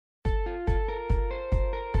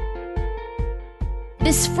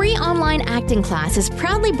This free online acting class is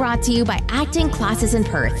proudly brought to you by Acting Classes in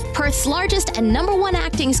Perth, Perth's largest and #1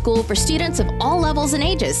 acting school for students of all levels and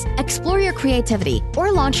ages. Explore your creativity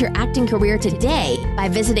or launch your acting career today by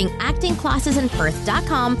visiting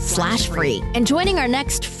actingclassesinperth.com/free and joining our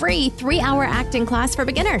next free 3-hour acting class for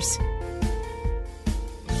beginners.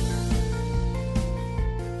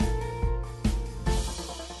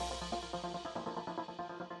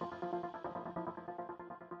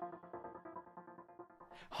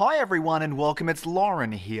 Hi everyone and welcome, it's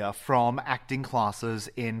Lauren here from Acting Classes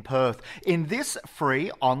in Perth. In this free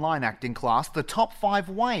online acting class, the top 5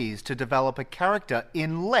 ways to develop a character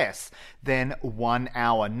in less than 1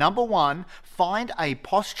 hour. Number 1, find a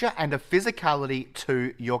posture and a physicality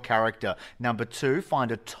to your character. Number 2,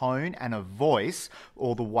 find a tone and a voice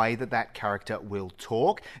or the way that that character will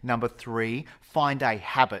talk. Number 3, find a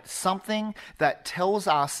habit, something that tells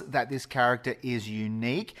us that this character is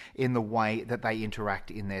unique in the way that they interact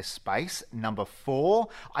in their space. Number 4,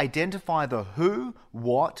 identify the who,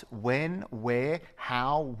 what, when, where,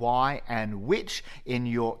 how, why, and which in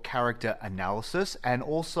your character analysis. And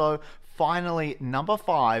also, finally, number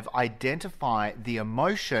 5, identify the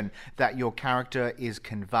emotion that your character is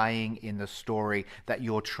conveying in the story that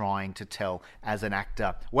you're trying to tell as an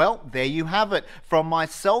actor. Well, there you have it. From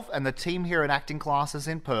myself and the team here at Acting Classes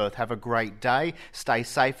in Perth, have a great day, stay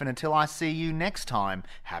safe, and until I see you next time,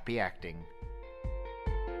 happy acting.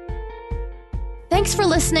 Thanks for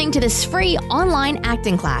listening to this free online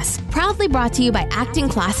acting class, proudly brought to you by Acting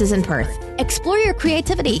Classes in Perth. Explore your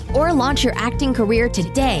creativity or launch your acting career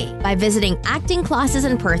today by visiting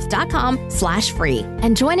actingclassesinperth.com/free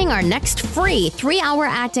and joining our next free 3-hour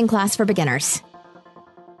acting class for beginners.